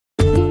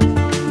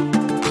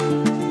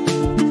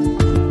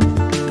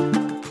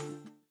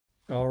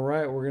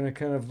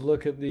kind of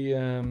look at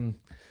the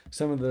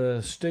some of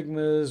the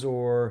stigmas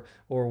or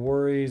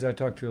worries. I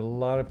talk to a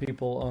lot of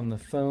people on the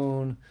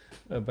phone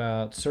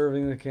about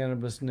serving the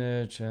cannabis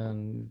niche,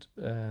 and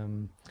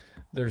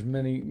there's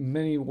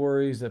many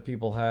worries that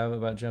people have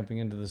about jumping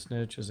into this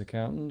niche as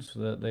accountants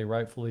that they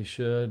rightfully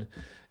should.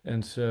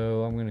 And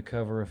so I'm going to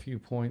cover a few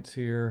points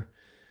here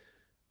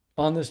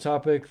on this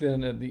topic.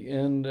 Then at the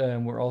end,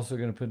 we're also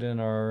going to put in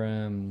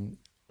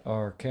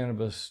our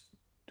cannabis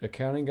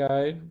accounting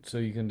guide, so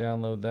you can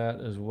download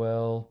that as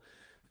well.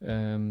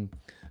 Um,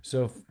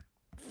 so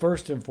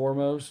first and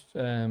foremost,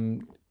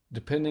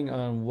 depending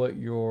on what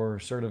your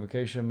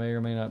certification may or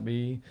may not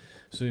be,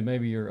 so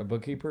maybe you're a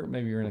bookkeeper,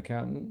 maybe you're an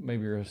accountant,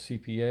 maybe you're a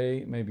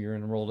CPA, maybe you're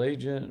an enrolled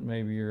agent,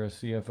 maybe you're a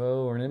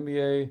CFO or an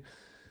MBA.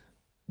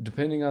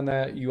 Depending on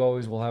that, you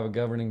always will have a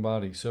governing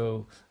body.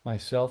 So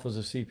myself as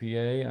a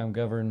CPA, I'm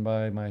governed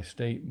by my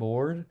state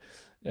board.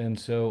 And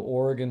so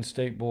Oregon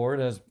State Board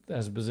has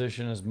a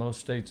position, as most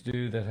states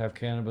do, that have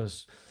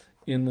cannabis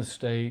in the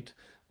state,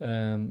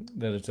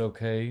 that it's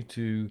okay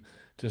to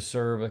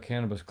serve a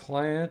cannabis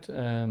client.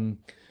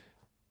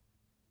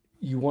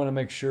 You want to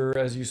make sure,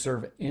 as you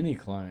serve any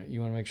client, you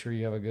want to make sure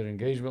you have a good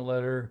engagement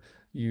letter,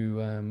 you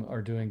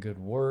are doing good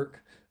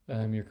work,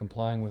 you're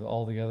complying with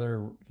all the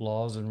other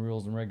laws and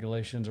rules and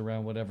regulations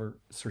around whatever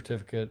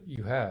certificate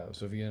you have.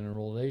 So if you're an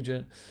enrolled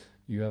agent,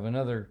 you have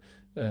another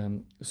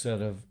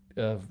set of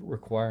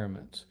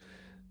requirements.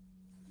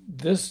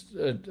 This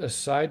a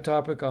side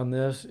topic on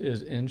this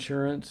is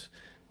insurance,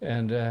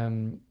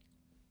 and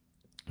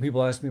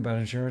people ask me about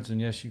insurance,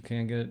 and yes, you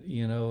can get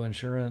E&O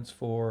insurance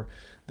for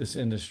this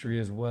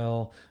industry as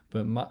well.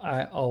 But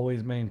I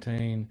always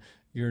maintain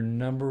your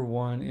number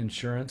one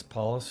insurance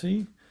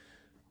policy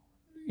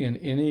in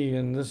any,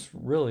 and this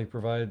relates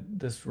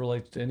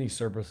to any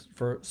service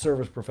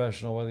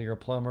professional, whether you're a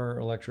plumber,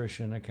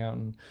 electrician,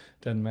 accountant,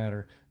 doesn't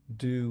matter.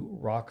 Do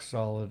rock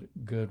solid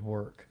good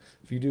work.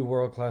 If you do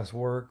world class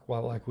work,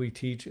 like we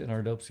teach in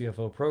our DOPE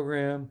CFO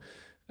program,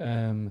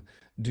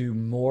 do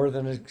more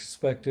than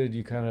expected.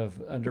 You kind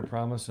of under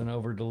promise and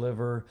over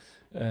deliver.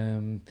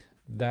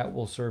 That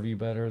will serve you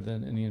better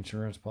than any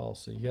insurance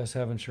policy. Yes,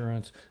 have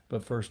insurance,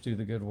 but first do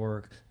the good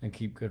work and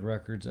keep good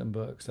records and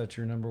books. That's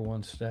your number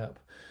one step.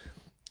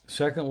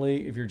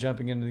 Secondly, if you're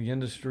jumping into the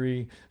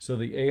industry, so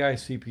the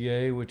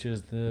AICPA, which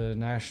is the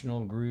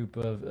national group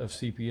of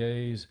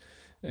CPAs,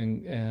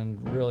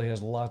 and really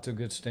has lots of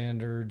good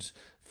standards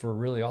for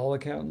really all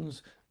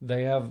accountants.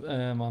 They have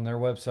on their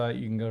website,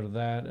 you can go to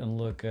that and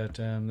look at,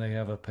 they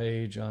have a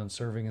page on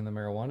serving in the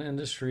marijuana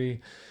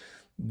industry.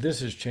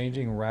 This is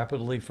changing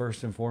rapidly,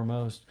 first and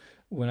foremost.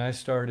 When I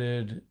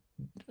started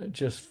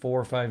just 4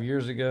 or 5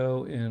 years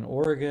ago in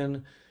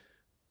Oregon,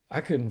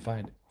 I couldn't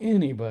find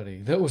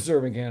anybody that was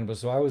serving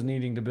cannabis. So I was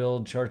needing to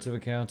build charts of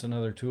accounts and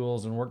other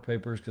tools and work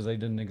papers because they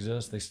didn't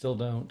exist. They still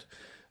don't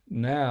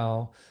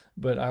now.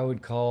 But I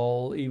would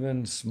call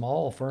even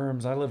small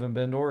firms. I live in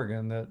Bend,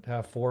 Oregon, that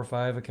have 4 or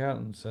 5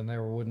 accountants, and they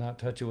would not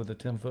touch it with a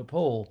 10-foot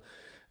pole,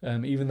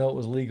 even though it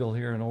was legal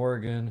here in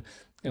Oregon.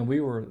 And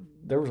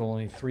there was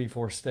only 3,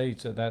 4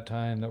 states at that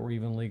time that were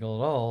even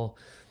legal at all.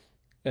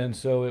 And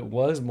so it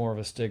was more of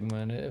a stigma.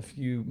 And if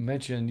you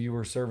mentioned you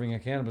were serving a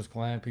cannabis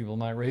client, people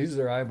might raise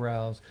their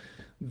eyebrows.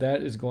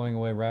 That is going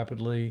away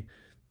rapidly.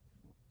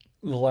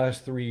 The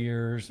last 3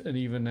 years, and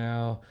even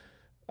now,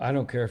 I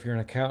don't care if you're an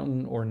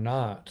accountant or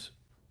not,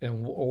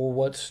 or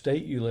what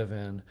state you live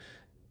in.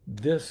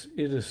 It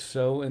is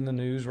so in the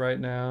news right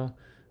now.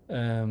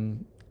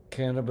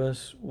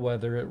 Cannabis,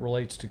 whether it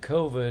relates to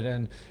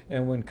COVID,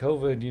 and when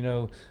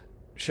COVID,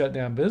 shut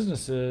down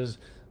businesses,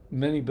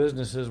 many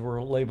businesses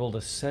were labeled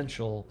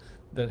essential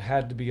that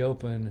had to be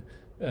open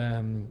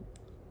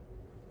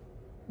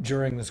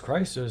during this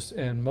crisis,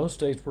 and most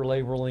states were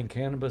labeling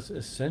cannabis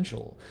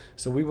essential.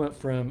 So we went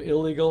from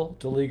illegal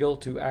to legal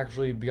to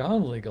actually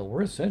beyond legal.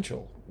 We're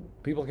essential.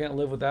 People can't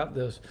live without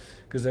this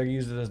because they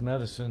use it as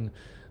medicine.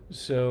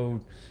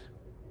 So,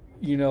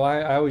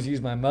 I always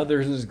use my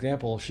mother as an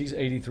example. She's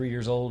 83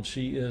 years old.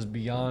 She is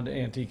beyond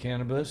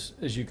anti-cannabis,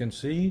 as you can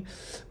see,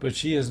 but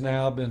she has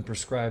now been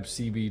prescribed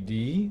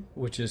CBD,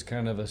 which is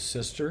kind of a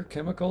sister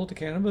chemical to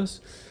cannabis.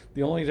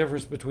 The only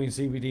difference between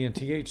CBD and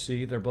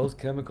THC, they're both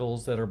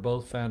chemicals that are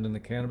both found in the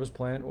cannabis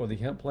plant or the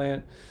hemp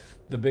plant.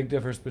 The big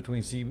difference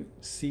between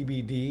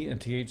CBD and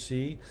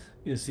THC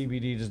is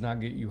CBD does not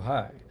get you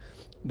high.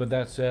 But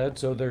that said,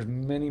 so there's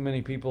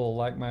many people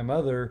like my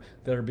mother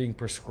that are being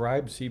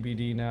prescribed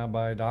CBD now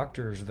by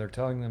doctors. They're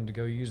telling them to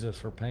go use this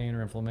for pain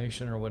or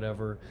inflammation or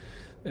whatever.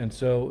 And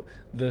so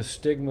the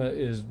stigma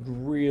is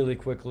really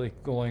quickly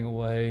going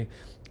away.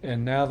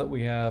 And now that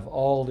we have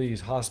all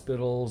these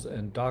hospitals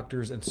and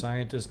doctors and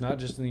scientists, not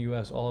just in the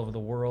US, all over the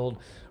world,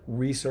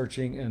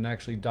 researching and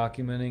actually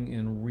documenting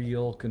in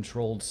real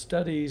controlled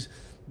studies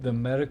the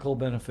medical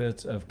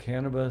benefits of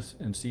cannabis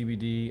and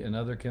CBD and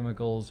other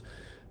chemicals,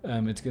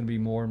 it's going to be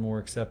more and more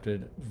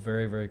accepted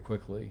very, very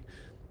quickly.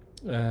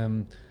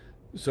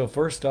 So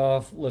first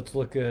off, let's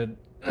look at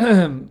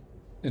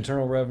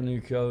Internal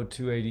Revenue Code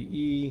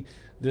 280E.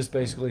 This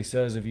basically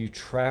says if you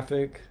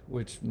traffic,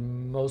 which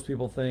most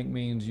people think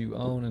means you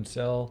own and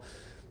sell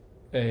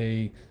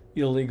a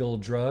illegal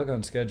drug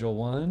on Schedule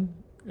 1,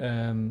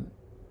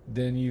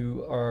 then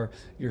you're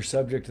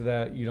subject to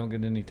that. You don't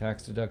get any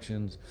tax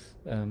deductions,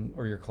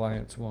 or your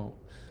clients won't.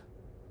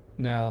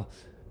 Now,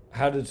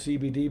 how did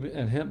CBD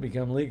and hemp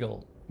become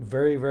legal?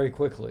 Very, very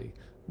quickly.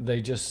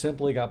 They just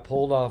simply got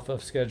pulled off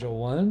of Schedule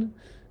 1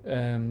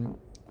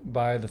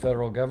 by the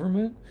federal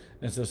government.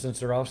 And so since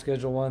they're off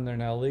Schedule 1, they're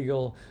now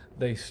legal.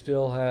 They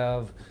still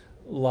have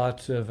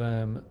lots of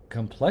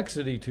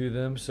complexity to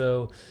them.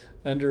 So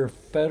under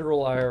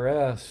federal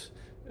IRS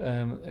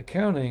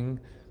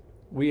accounting,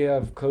 we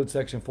have Code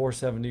Section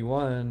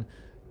 471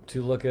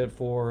 to look at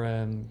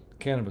for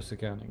cannabis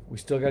accounting. We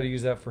still got to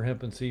use that for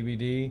hemp and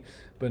CBD,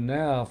 but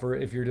now for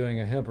if you're doing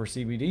a hemp or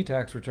CBD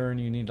tax return,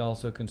 you need to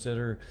also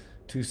consider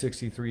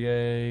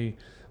 263A,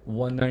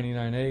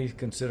 199A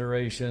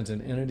considerations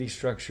and entity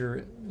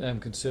structure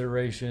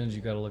considerations.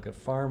 You got to look at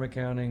farm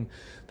accounting.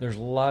 There's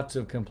lots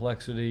of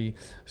complexity.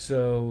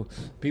 So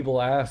people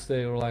ask,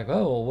 they were like,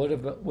 oh, well, what if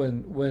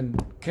when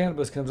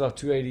cannabis comes off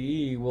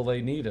 280E, will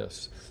they need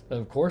us?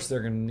 Of course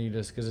they're going to need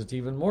us, because it's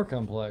even more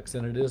complex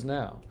than it is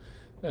now.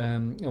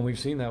 And we've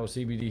seen that with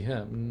CBD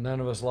hemp.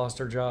 None of us lost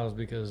our jobs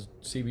because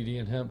CBD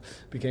and hemp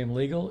became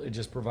legal. It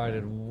just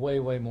provided way,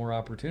 way more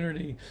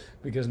opportunity,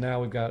 because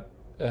now we've got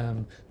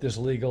this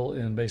legal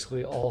in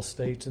basically all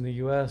states in the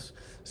U.S.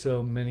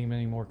 So many,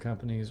 many more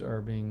companies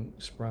are being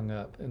sprung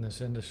up in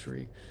this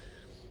industry.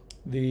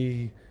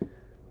 What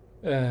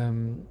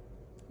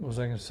was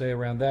I going to say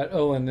around that?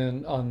 Oh, and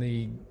then on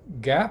the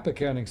GAAP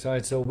accounting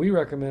side, so we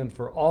recommend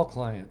for all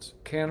clients,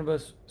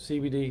 cannabis,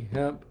 CBD,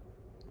 hemp,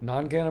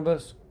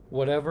 non-cannabis,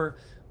 whatever,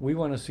 we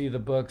want to see the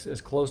books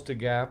as close to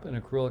GAAP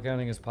and accrual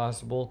accounting as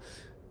possible.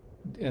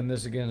 And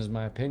this, again, is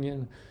my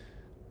opinion.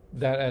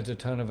 That adds a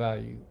ton of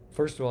value.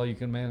 First of all, you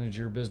can manage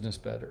your business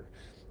better.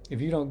 If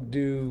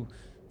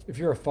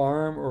you're a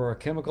farm or a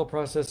chemical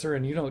processor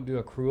and you don't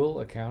do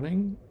accrual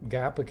accounting,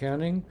 GAAP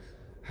accounting,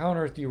 how on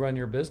earth do you run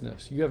your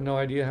business? You have no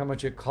idea how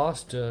much it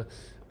costs to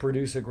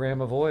produce a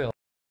gram of oil,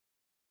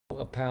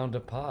 a pound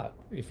of pot,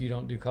 if you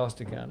don't do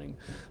cost accounting.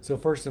 So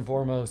first and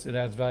foremost, it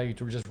adds value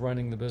to just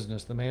running the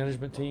business, the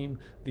management team,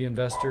 the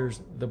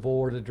investors, the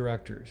board of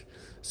directors.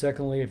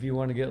 Secondly, if you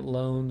want to get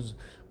loans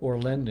or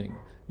lending,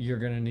 you're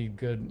going to need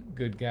good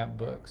GAAP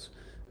books.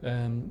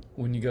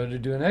 When you go to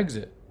do an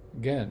exit,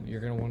 again,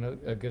 you're going to want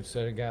a good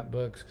set of GAAP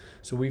books.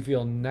 So we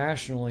feel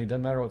nationally,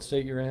 doesn't matter what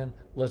state you're in,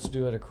 let's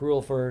do it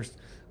accrual first.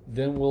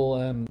 Then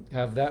we'll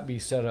have that be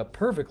set up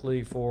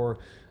perfectly for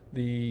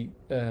the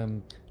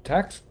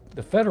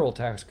federal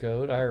tax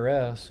code,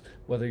 IRS,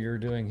 whether you're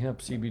doing hemp,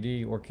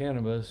 CBD, or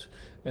cannabis.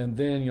 And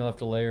then you'll have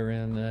to layer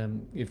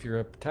in, if you're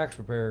a tax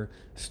preparer,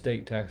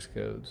 state tax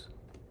codes.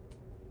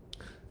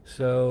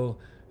 So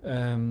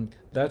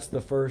that's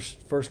the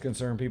first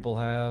concern people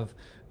have.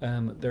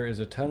 There is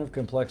a ton of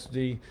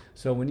complexity.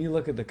 So when you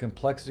look at the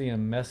complexity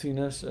and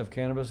messiness of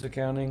cannabis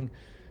accounting,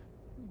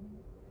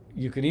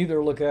 you can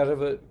either look at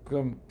it,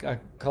 I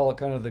call it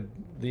kind of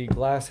the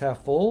glass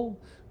half full,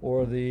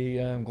 or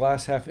the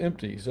glass half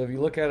empty. So if you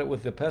look at it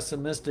with the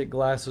pessimistic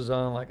glasses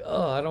on, like,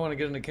 oh, I don't want to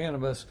get into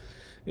cannabis,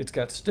 it's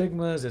got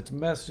stigmas, it's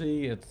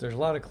messy, there's a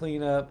lot of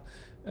cleanup,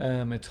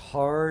 it's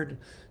hard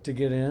to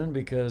get in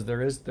because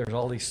there's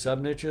all these sub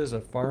niches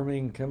of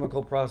farming,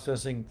 chemical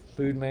processing,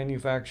 food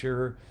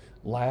manufacturer,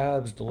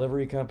 labs,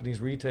 delivery companies,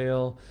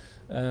 retail.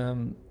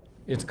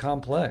 It's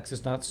complex,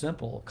 it's not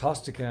simple.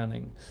 Cost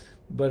accounting.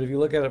 But if you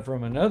look at it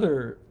from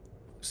another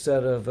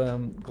set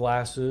of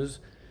glasses,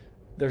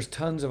 there's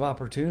tons of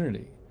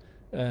opportunity.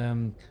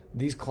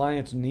 These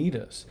clients need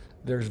us.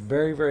 There's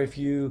very, very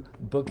few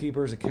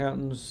bookkeepers,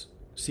 accountants,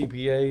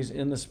 CPAs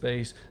in the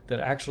space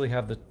that actually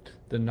have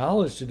the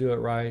knowledge to do it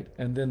right,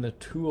 and then the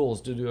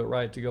tools to do it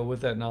right to go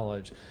with that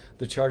knowledge.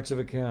 The charts of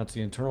accounts,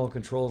 the internal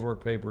controls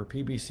work paper,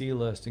 PBC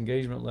list,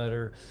 engagement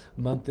letter,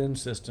 month-end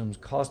systems,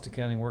 cost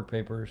accounting work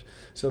papers.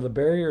 So the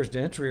barriers to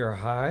entry are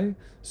high.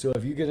 So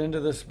if you get into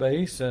this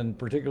space, and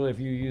particularly if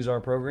you use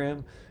our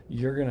program,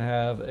 you're going to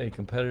have a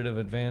competitive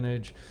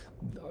advantage.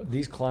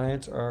 These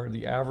clients are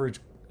the average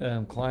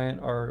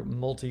client are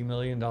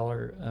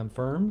multi-million-dollar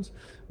firms,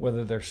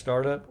 whether they're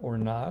startup or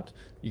not.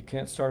 You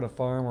can't start a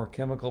farm or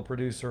chemical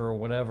producer or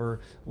whatever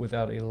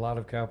without a lot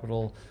of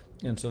capital.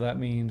 And so that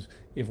means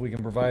if we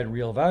can provide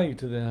real value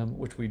to them,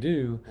 which we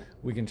do,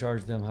 we can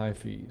charge them high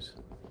fees.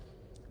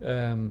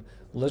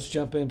 Let's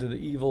jump into the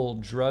evil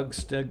drug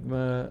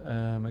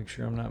stigma. Make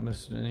sure I'm not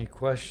missing any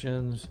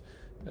questions.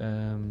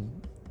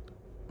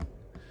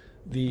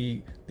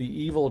 The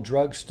evil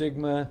drug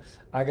stigma,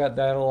 I got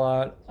that a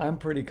lot. I'm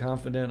pretty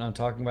confident on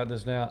talking about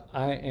this now.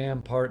 I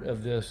am part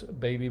of this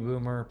baby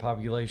boomer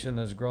population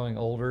that's growing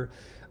older.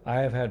 I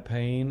have had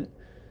pain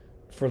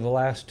for the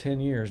last 10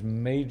 years,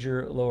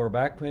 major lower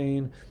back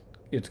pain.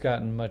 It's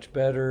gotten much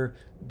better,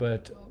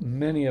 but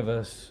many of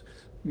us,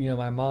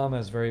 my mom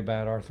has very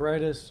bad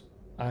arthritis.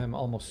 I'm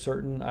almost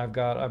certain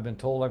I've been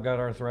told I've got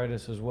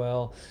arthritis as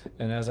well.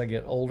 And as I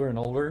get older and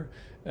older,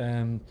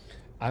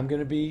 I'm going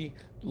to be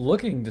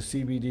looking to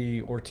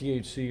CBD or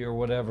THC or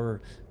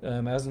whatever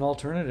as an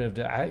alternative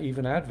to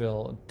even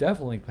Advil,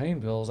 definitely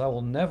pain pills. I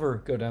will never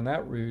go down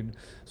that route.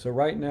 So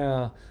right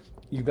now,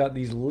 you've got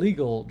these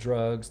legal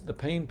drugs, the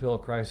pain pill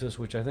crisis,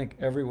 which I think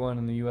everyone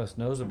in the U.S.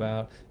 knows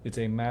about. It's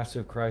a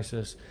massive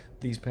crisis.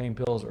 These pain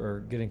pills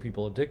are getting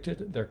people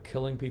addicted. They're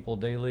killing people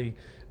daily.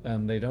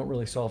 They don't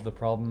really solve the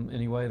problem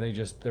anyway.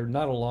 They're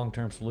not a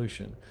long-term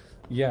solution.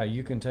 Yeah,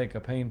 you can take a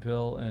pain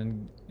pill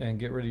and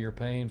get rid of your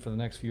pain for the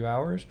next few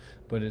hours,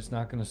 but it's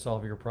not going to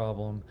solve your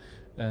problem.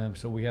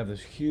 So we have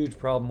this huge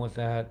problem with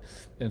that.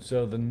 And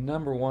so the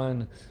number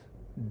one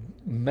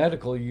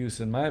medical use,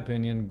 in my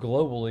opinion,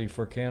 globally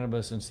for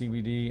cannabis and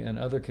CBD and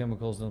other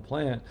chemicals in the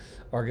plant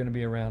are going to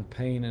be around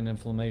pain and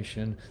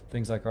inflammation,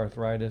 things like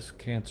arthritis,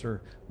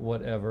 cancer,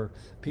 whatever.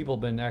 People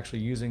have been actually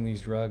using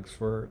these drugs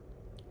for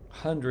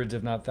hundreds,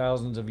 if not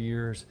thousands of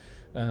years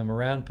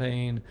around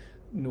pain.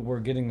 We're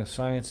getting the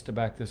science to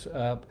back this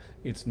up.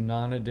 It's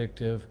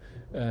non-addictive.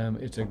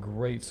 It's a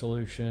great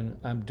solution.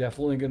 I'm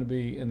definitely going to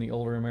be in the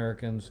older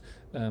Americans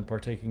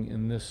partaking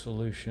in this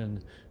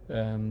solution.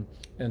 And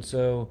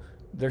so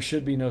there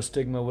should be no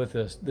stigma with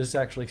this. This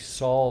actually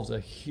solves a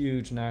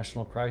huge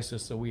national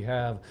crisis that we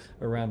have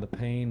around the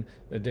pain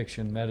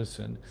addiction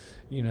medicine.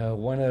 You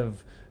know,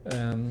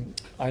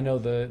 I know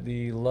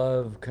the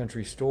Love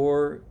Country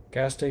Store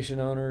gas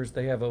station owners,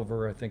 they have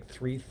over, I think,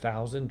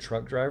 3,000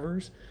 truck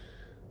drivers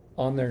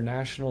on their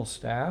national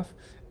staff,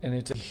 and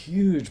it's a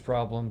huge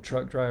problem,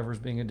 truck drivers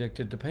being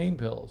addicted to pain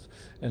pills.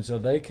 And so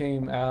they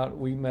came out,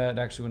 we met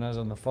actually when I was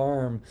on the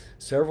farm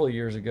several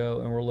years ago,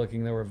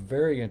 and they were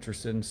very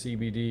interested in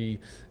CBD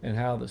and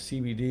how the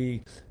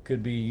CBD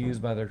could be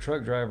used by their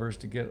truck drivers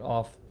to get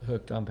off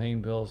hooked on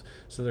pain pills.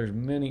 So there's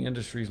many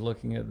industries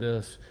looking at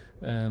this.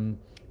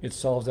 It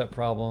solves that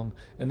problem.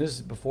 And this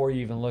is before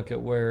you even look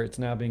at where it's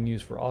now being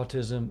used for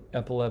autism,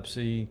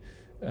 epilepsy,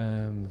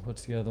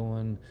 what's the other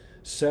one?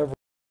 Several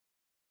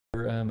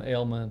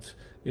ailments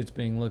it's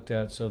being looked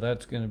at. So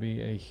that's going to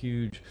be a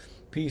huge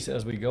piece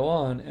as we go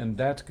on, and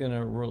that's going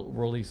to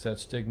release that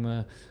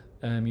stigma.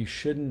 You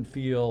shouldn't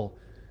feel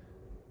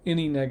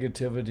any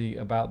negativity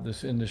about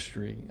this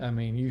industry. I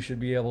mean, you should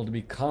be able to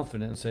be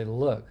confident and say,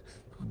 look,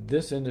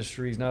 this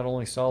industry is not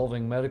only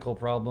solving medical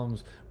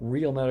problems,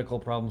 real medical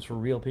problems for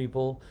real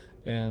people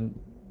and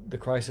the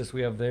crisis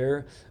we have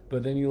there,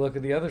 but then you look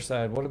at the other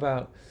side. What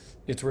about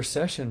it's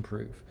recession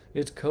proof?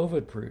 It's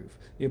COVID proof.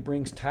 It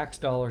brings tax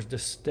dollars to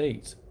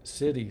states,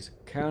 cities,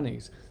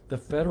 counties, the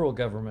federal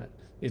government.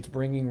 It's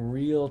bringing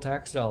real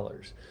tax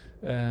dollars.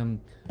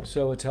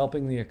 So it's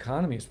helping the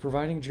economy. It's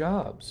providing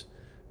jobs.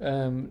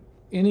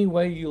 Any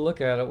way you look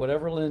at it,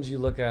 whatever lens you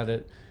look at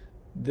it,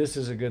 this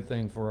is a good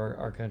thing for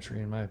our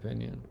country, in my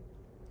opinion.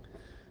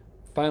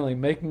 Finally,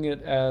 making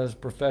it as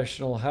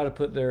professional, how to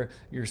put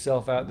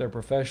yourself out there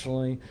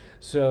professionally.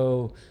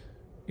 So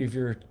if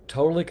you're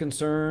totally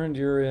concerned,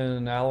 you're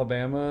in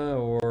Alabama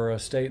or a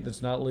state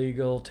that's not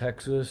legal,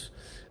 Texas,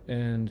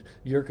 and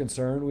you're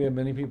concerned, we have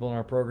many people in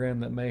our program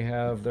that may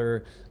have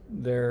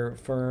their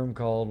firm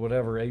called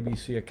whatever,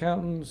 ABC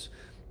Accountants,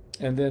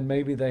 and then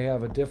maybe they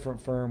have a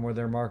different firm where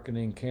they're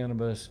marketing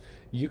cannabis.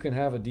 You can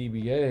have a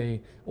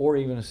DBA or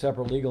even a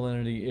separate legal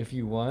entity if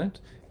you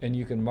want, and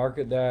you can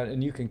market that,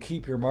 and you can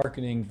keep your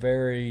marketing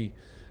very,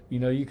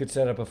 you could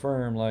set up a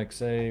firm like,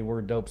 say,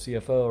 we're DOPE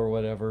CFO or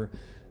whatever.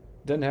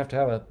 Doesn't have to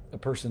have a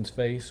person's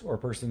face or a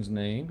person's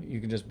name. You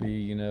can just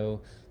be,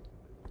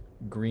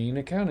 Green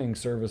Accounting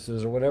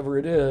Services or whatever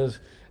it is,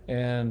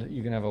 and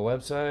you can have a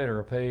website or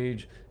a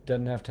page.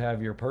 Doesn't have to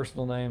have your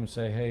personal name.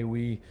 Say, hey,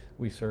 we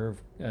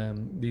serve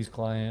these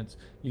clients.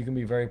 You can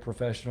be very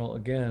professional.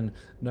 Again,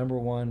 number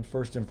one,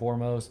 first and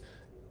foremost,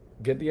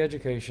 get the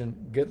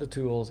education, get the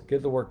tools,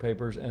 get the work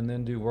papers, and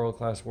then do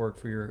world-class work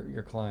for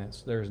your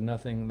clients. There's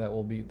nothing that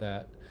will beat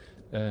that.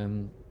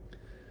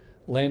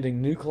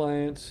 Landing new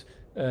clients,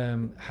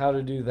 how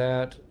to do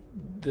that.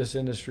 This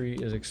industry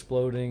is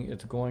exploding.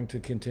 It's going to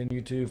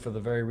continue to, for the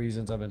very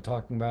reasons I've been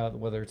talking about,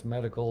 whether it's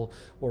medical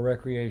or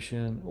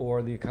recreation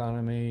or the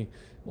economy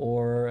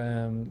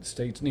or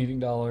states needing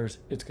dollars.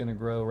 It's going to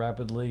grow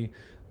rapidly.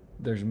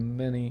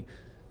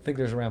 I think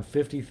there's around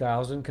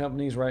 50,000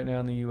 companies right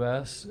now in the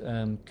U.S.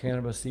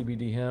 Cannabis,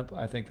 CBD, hemp.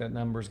 I think that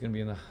number is going to be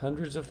in the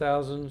hundreds of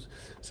thousands.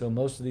 So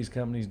most of these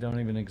companies don't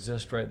even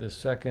exist right this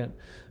second.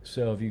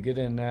 So if you get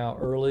in now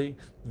early,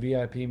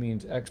 VIP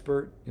means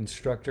expert,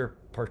 instructor,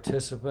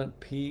 participant.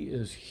 P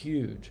is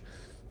huge.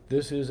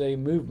 This is a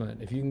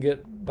movement. If you can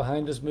get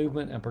behind this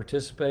movement and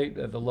participate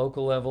at the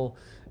local level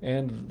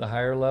and the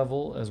higher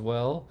level as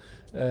well,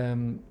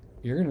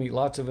 you're going to meet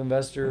lots of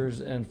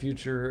investors and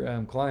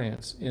future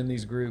clients in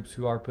these groups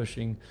who are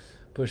pushing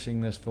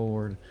this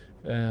forward.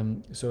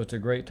 So it's a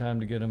great time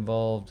to get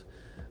involved.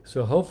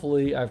 So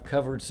hopefully I've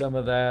covered some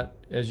of that.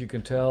 As you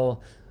can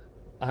tell,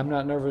 I'm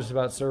not nervous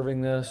about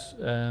serving this.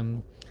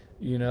 When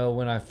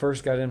I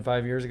first got in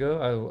 5 years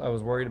ago, I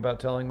was worried about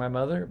telling my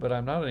mother, but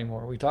I'm not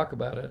anymore. We talk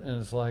about it,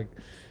 and it's like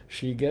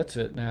she gets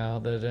it now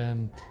that,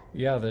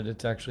 that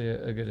it's actually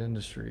a good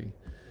industry.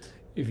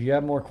 If you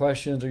have more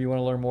questions or you want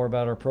to learn more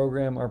about our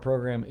program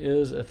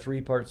is a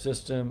 3-part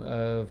system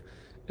of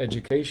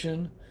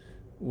education,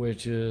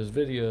 which is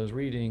videos,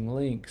 reading,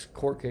 links,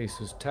 court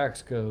cases,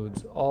 tax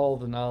codes, all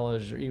the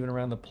knowledge, even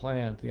around the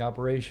plant, the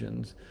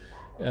operations.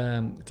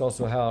 It's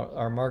also how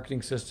our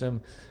marketing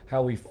system,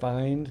 how we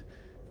find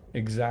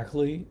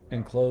exactly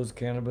and close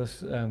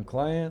cannabis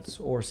clients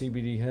or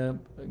CBD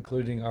hemp,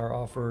 including our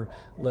offer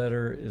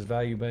letter is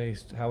value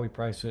based, how we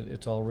price it,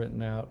 it's all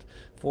written out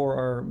for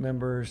our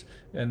members.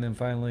 And then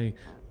finally,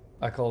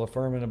 I call it a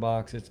firm in a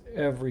box. It's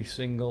every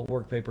single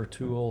work paper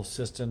tool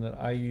system that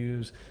I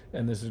use,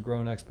 and this has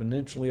grown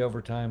exponentially over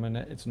time, and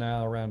it's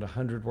now around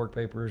 100 work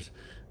papers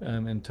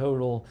in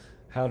total.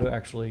 How to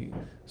actually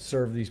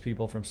serve these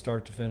people from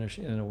start to finish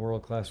in a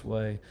world-class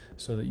way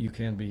so that you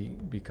can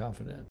be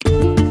confident.